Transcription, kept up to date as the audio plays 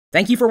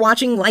Thank you for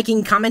watching,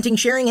 liking, commenting,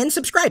 sharing, and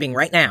subscribing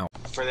right now.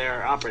 For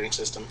their operating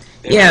system.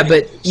 Yeah,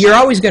 but you're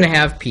always going to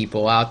have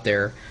people out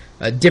there,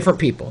 different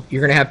people.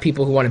 You're going to have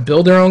people who want to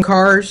build their own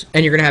cars,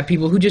 and you're going to have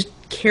people who just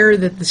care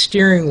that the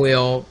steering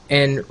wheel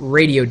and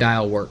radio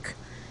dial work.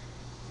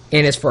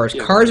 And as far as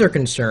cars are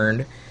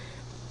concerned,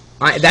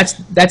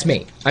 that's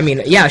me. I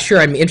mean, yeah, sure,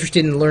 I'm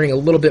interested in learning a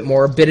little bit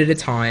more, a bit at a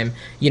time,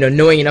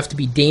 knowing enough to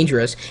be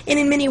dangerous. And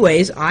in many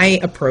ways, I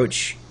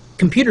approach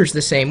computers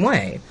the same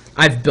way.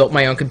 I've built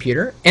my own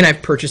computer, and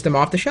I've purchased them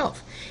off the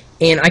shelf.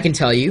 And I can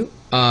tell you,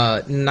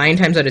 9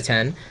 times out of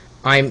 10,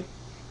 I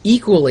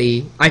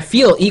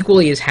feel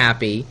equally as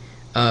happy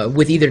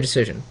with either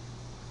decision.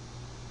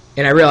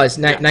 And I realize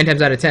 9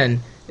 times out of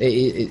 10,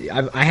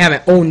 I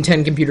haven't owned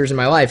 10 computers in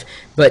my life,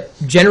 but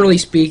generally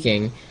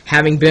speaking,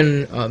 having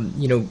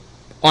been,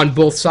 on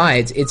both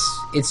sides,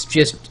 it's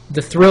just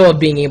the thrill of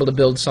being able to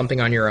build something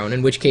on your own,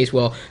 in which case,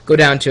 well, go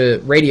down to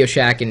Radio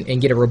Shack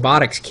and get a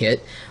robotics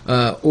kit,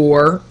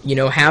 or,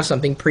 have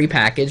something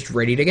prepackaged,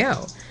 ready to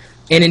go.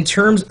 And in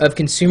terms of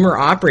consumer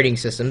operating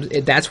systems,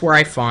 that's where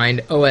I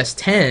find OS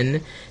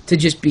X to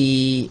just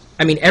be,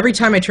 every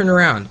time I turn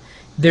around,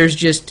 there's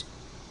just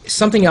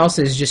something else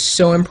that is just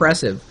so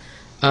impressive.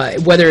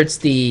 Whether it's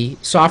the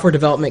software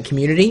development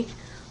community,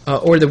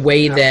 or the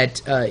way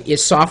that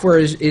software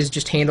is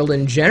just handled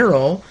in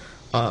general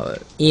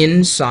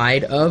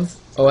inside of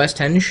OS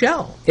X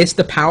shell. It's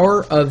the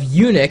power of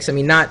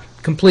Unix, not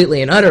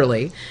completely and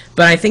utterly,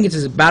 but I think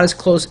it's about as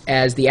close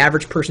as the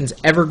average person's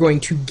ever going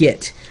to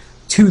get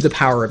to the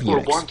power of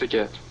Unix.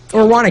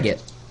 Or want to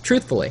get,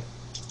 truthfully.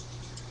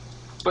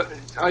 But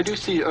I do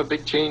see a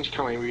big change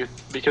coming,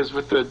 because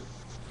with the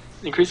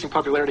increasing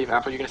popularity of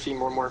Apple, you're going to see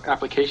more and more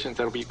applications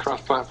that will be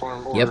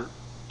cross-platform or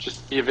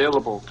just be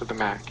available to the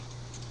Mac.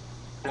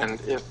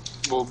 And it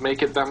will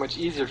make it that much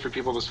easier for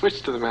people to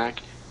switch to the Mac,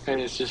 and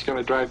it's just going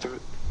to drive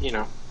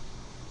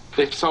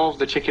they've solved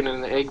the chicken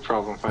and the egg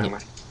problem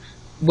finally.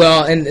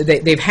 Well, and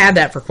they've had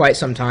that for quite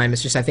some time.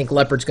 It's just I think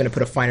Leopard's going to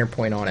put a finer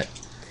point on it.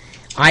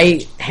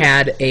 I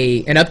had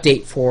an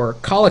update for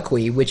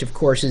Colloquy, which of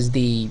course is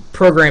the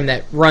program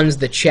that runs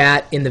the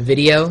chat in the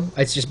video.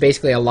 It's just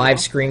basically a live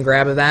screen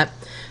grab of that.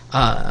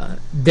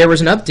 There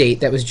was an update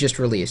that was just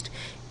released.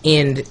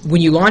 And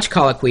when you launch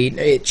Colloquy,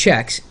 it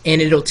checks,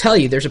 and it'll tell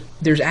you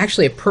there's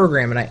actually a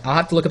program, and I'll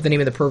have to look up the name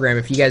of the program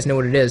if you guys know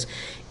what it is.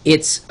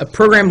 It's a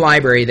program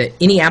library that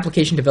any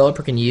application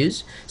developer can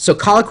use. So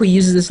Colloquy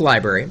uses this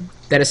library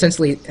that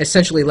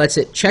essentially lets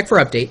it check for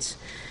updates.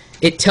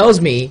 It tells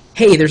me,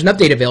 hey, there's an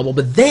update available,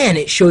 but then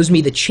it shows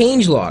me the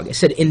change log. It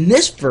said, in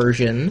this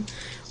version,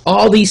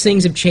 all these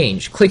things have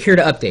changed. Click here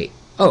to update.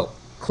 Oh,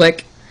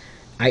 click.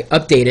 I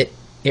update it.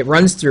 It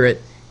runs through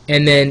it.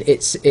 And then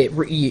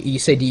you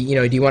say, do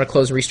you want to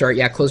close and restart?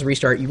 Yeah, close and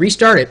restart. You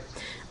restart it.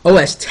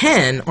 OS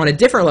X, on a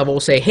different level,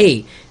 will say,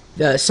 hey,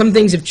 some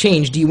things have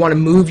changed. Do you want to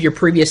move your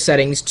previous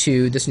settings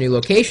to this new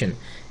location?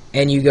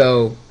 And you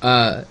go,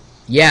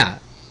 yeah,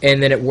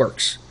 and then it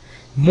works.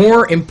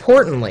 More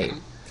importantly,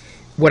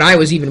 what I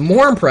was even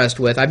more impressed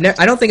with, I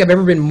don't think I've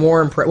ever been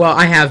more impressed. Well,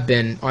 I have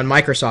been on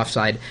Microsoft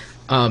side.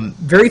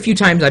 Very few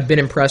times I've been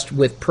impressed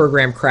with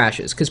program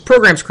crashes, because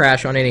programs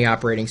crash on any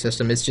operating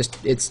system. It's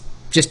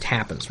just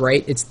happens,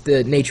 right? It's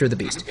the nature of the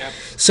beast. Yep.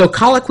 So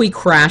Colloquy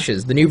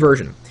crashes, the new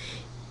version.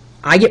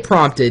 I get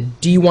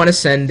prompted, do you want to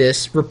send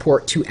this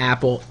report to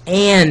Apple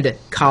and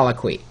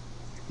Colloquy?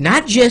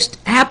 Not just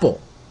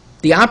Apple,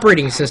 the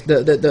operating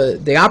system,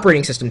 the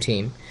operating system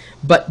team,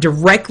 but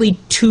directly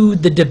to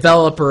the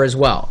developer as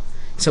well.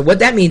 So what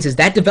that means is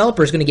that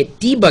developer is going to get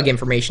debug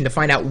information to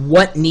find out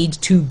what needs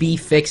to be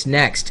fixed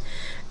next.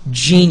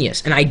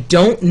 Genius. And I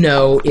don't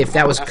know if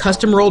that was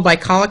custom rolled by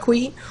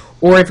Colloquy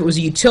or if it was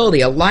a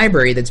utility, a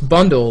library that's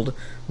bundled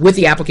with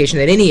the application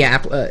that any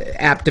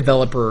app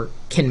developer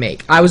can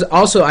make.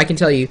 I can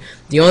tell you,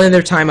 the only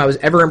other time I was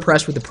ever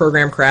impressed with the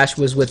program crash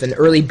was with an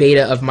early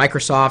beta of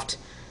Microsoft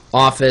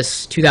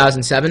Office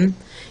 2007.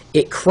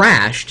 It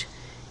crashed,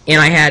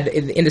 and I had,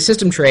 in the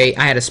system tray,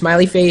 I had a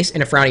smiley face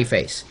and a frowny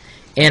face.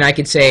 And I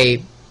could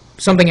say,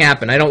 something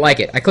happened, I don't like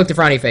it. I clicked the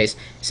frowny face.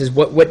 It says,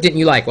 what didn't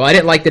you like? Well, I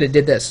didn't like that it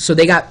did this. So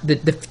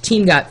the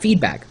team got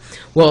feedback.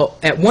 Well,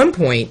 at one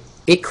point,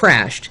 it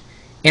crashed,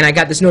 and I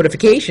got this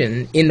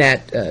notification in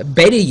that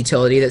beta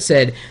utility that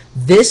said,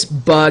 this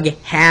bug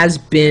has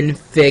been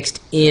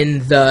fixed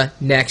in the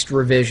next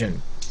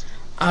revision.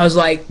 I was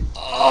like,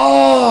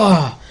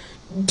 oh,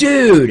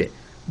 dude,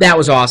 that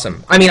was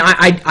awesome.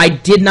 I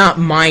did not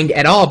mind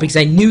at all because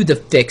I knew the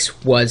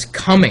fix was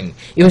coming.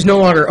 It was no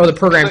longer, the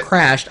program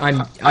crashed,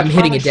 I'm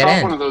hitting a dead end. I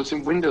saw one of those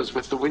in Windows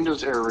with the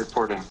Windows error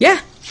reporting. Yeah.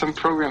 Some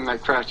program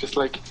that crashed,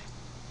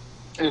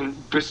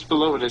 and just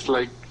below it is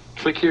like,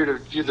 click here to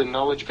view the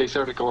knowledge base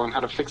article on how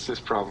to fix this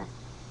problem.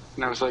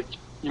 And I was like,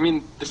 you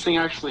mean this thing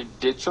actually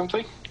did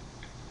something?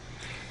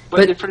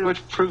 But it pretty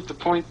much proved the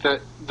point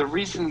that the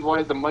reason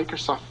why the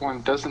Microsoft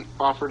one doesn't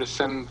offer to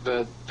send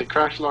the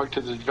crash log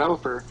to the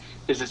developer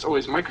is it's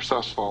always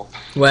Microsoft's fault.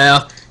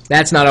 Well,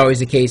 that's not always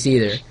the case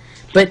either.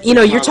 But,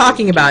 you're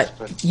talking about,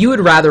 you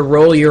would rather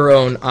roll your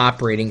own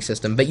operating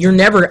system, but you're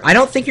never, I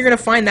don't think you're going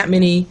to find that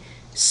many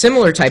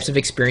similar types of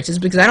experiences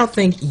because I don't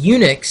think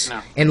Unix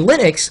and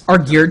Linux are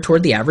geared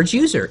toward the average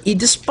user.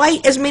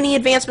 Despite as many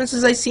advancements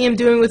as I see them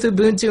doing with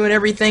Ubuntu and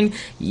everything,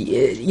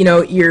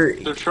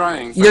 they're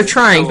trying. They're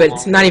trying, but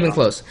it's not even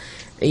close.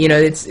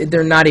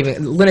 They're not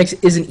even. Linux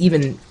isn't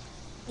even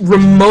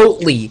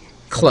remotely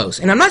close.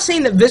 And I'm not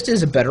saying that Vista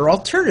is a better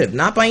alternative,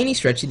 not by any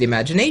stretch of the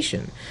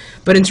imagination.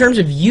 But in terms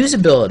of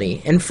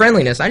usability and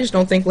friendliness, I just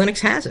don't think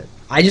Linux has it.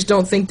 I just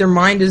don't think their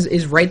mind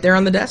is right there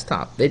on the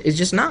desktop. It's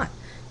just not.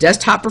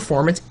 Desktop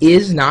performance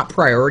is not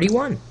priority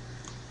one.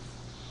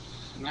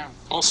 No.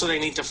 Also, they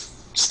need to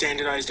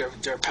standardize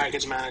their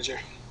package manager.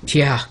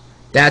 Yeah,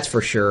 that's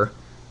for sure.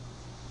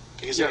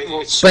 Because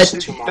it's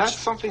just too much. That's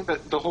something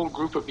that the whole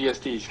group of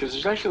BSDs, because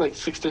there's actually like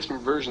 6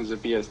 different versions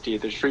of BSD.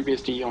 There's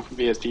FreeBSD,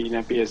 OpenBSD,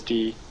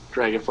 NetBSD,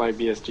 Dragonfly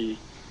BSD,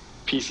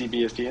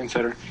 PCBSD,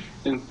 etc.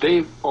 And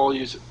they all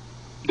use.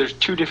 There's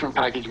 2 different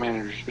package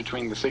managers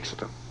between the 6 of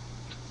them.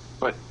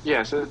 But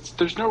yeah, so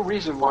there's no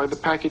reason why the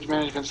package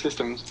management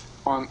systems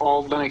on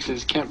all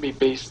Linuxes can't be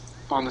based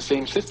on the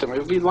same system. It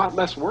would be a lot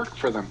less work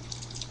for them.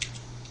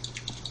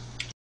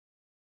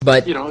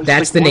 But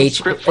that's like the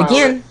nature.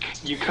 Again,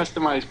 you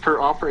customize per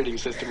operating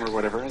system or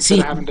whatever instead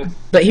of having to.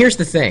 But here's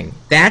the thing.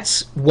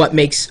 That's what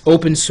makes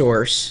open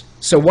source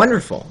so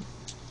wonderful,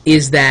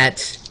 is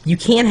that you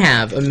can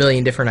have a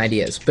million different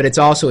ideas, but it's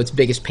also its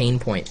biggest pain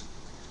point.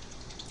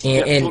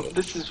 And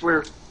this is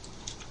where,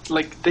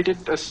 like, they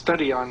did a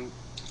study on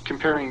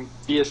comparing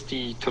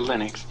BSD to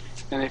Linux,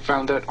 and they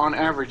found that on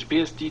average,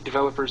 BSD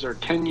developers are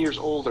 10 years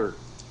older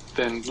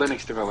than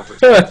Linux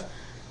developers.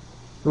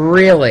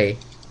 Really?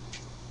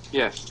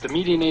 Yes, the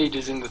median age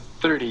is in the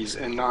 30s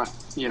and not,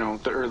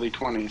 the early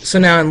 20s. So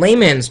now, in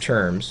layman's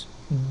terms,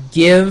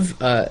 give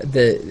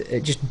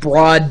just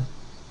broad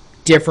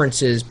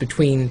differences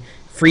between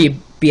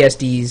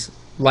FreeBSD's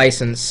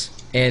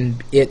license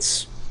and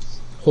its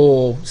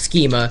whole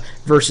schema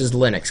versus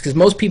Linux, because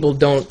most people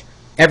don't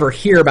ever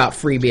hear about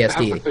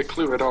FreeBSD. Have a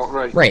clue at all,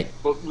 right? Right.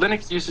 Well,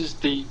 Linux uses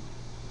the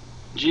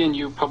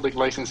GNU Public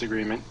License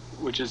Agreement,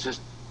 which is this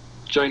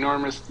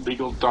ginormous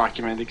legal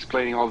document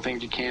explaining all the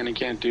things you can and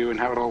can't do and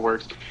how it all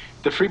works.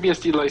 The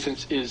FreeBSD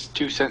license is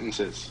 2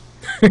 sentences.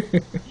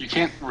 You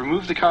can't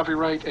remove the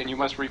copyright, and you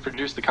must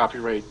reproduce the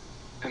copyright,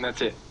 and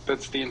that's it.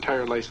 That's the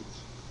entire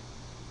license.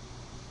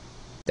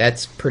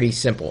 That's pretty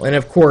simple. And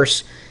of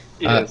course,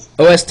 Yes.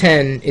 OS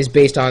X is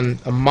based on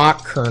a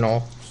mock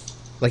kernel,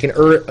 like an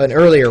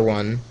earlier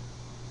one.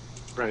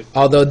 Right.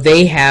 Although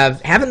they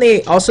hasn't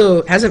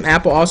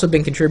Apple also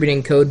been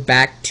contributing code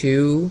back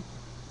to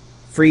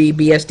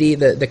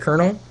FreeBSD, the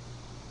kernel?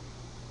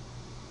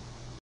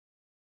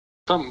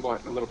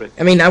 Somewhat, a little bit.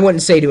 I mean, I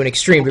wouldn't say to an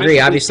extreme degree.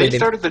 Obviously, they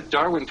started the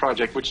Darwin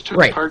project, which took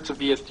parts of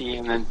BSD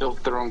and then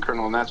built their own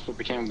kernel, and that's what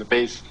became the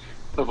base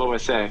of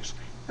OS X.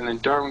 And then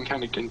Darwin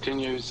kind of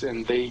continues,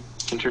 and they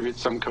contribute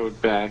some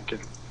code back. And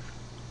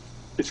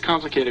it's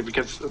complicated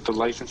because of the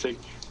licensing,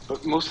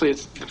 but mostly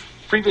it's the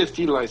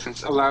FreeBSD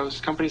license allows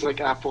companies like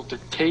Apple to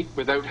take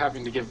without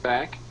having to give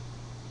back.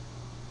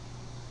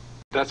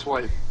 That's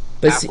why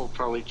Apple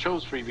probably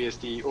chose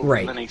FreeBSD over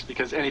Linux,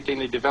 because anything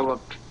they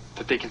develop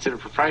that they consider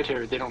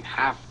proprietary, they don't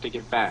have to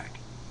give back.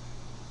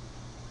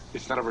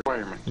 It's not a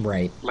requirement,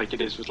 like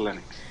it is with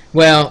Linux.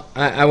 Well,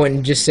 I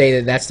wouldn't just say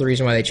that that's the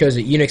reason why they chose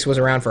it. Unix was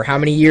around for how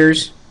many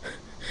years?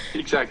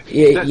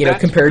 Exactly.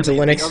 Compared to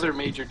Linux. The other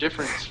major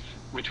difference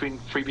between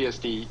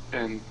FreeBSD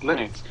and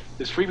Linux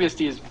is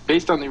FreeBSD is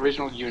based on the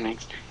original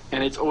Unix,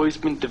 and it's always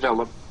been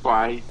developed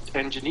by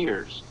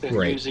engineers and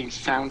using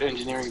sound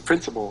engineering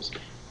principles.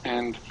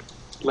 And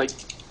like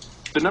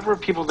the number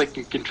of people that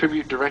can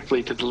contribute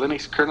directly to the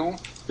Linux kernel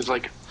is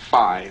like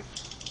 5.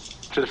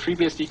 To the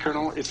FreeBSD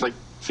kernel, it's like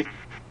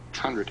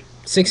 600.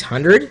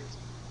 600?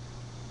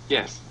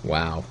 Yes.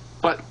 Wow.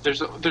 But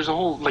there's a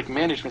whole like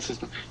management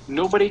system.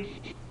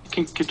 Nobody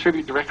can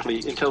contribute directly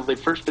until they've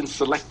first been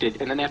selected,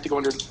 and then they have to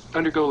go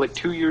undergo like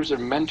 2 years of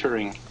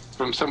mentoring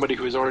from somebody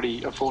who is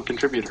already a full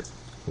contributor.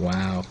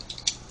 Wow.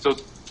 So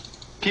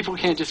people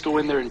can't just go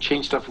in there and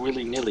change stuff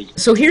willy-nilly.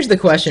 So here's the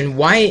question.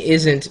 Why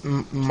isn't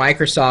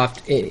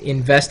Microsoft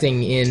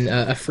investing in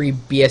a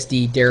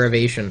FreeBSD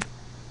derivation?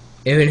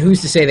 I mean,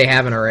 who's to say they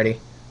haven't already?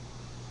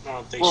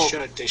 Well,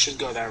 they should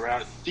go that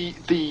route. The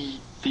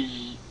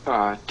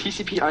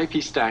TCP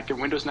IP stack in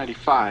Windows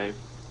 95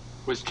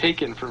 was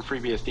taken from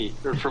FreeBSD,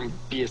 or from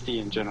BSD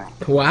in general.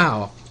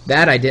 Wow.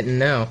 That I didn't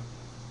know.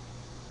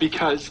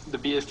 Because the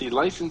BSD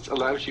license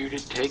allows you to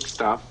take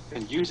stuff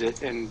and use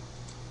it, and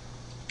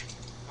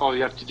all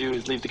you have to do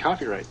is leave the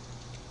copyright.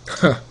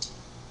 Huh.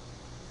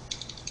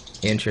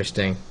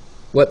 Interesting.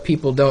 What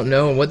people don't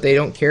know and what they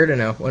don't care to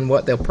know, and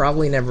what they'll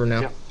probably never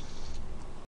know. Yep.